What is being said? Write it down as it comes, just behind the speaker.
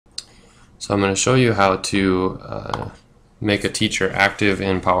So I'm going to show you how to make a teacher active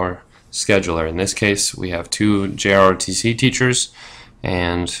in PowerScheduler. In this case, we have two JROTC teachers,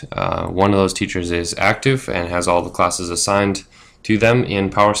 and one of those teachers is active and has all the classes assigned to them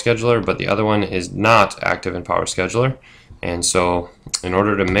in PowerScheduler, but the other one is not active in PowerScheduler. And so in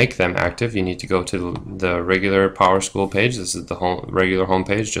order to make them active, you need to go to the regular PowerSchool page. This is the regular home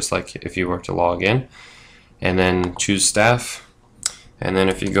page, just like if you were to log in, and then choose staff. And then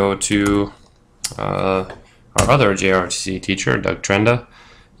if you go to our other JROTC teacher, Doug Trenda,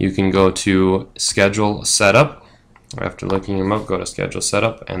 you can go to Schedule Setup. After looking him up, go to Schedule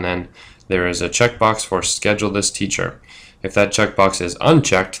Setup, and then there is a checkbox for Schedule this teacher. If that checkbox is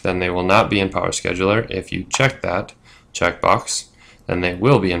unchecked, then they will not be in PowerScheduler. If you check that checkbox, then they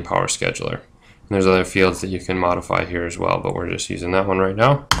will be in PowerScheduler. And there's other fields that you can modify here as well, but we're just using that one right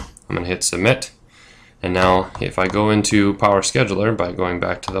now. I'm going to hit Submit. And now if I go into PowerScheduler by going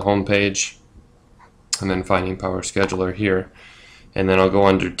back to the home page and then finding PowerScheduler here, and then I'll go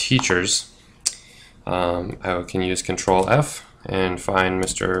under Teachers, I can use Control F and find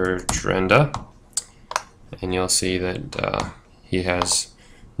Mr. Trenda, and you'll see that he has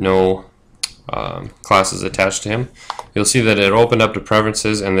no classes attached to him. You'll see that it opened up to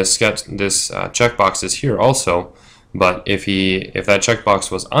Preferences, and this checkbox is here also, but if that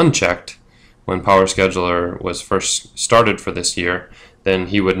checkbox was unchecked when PowerScheduler was first started for this year, then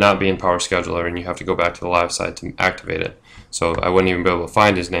he would not be in PowerScheduler, and you have to go back to the live side to activate it. So I wouldn't even be able to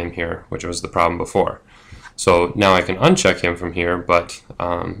find his name here, which was the problem before. So now I can uncheck him from here, but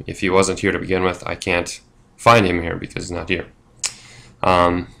if he wasn't here to begin with, I can't find him here because he's not here.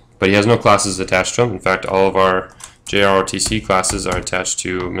 But he has no classes attached to him. In fact, all of our JROTC classes are attached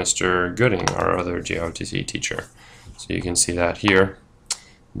to Mr. Gooding, our other JROTC teacher. So you can see that here,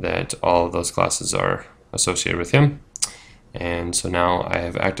 that all of those classes are associated with him. And so now I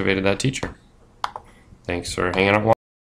have activated that teacher. Thanks for hanging out.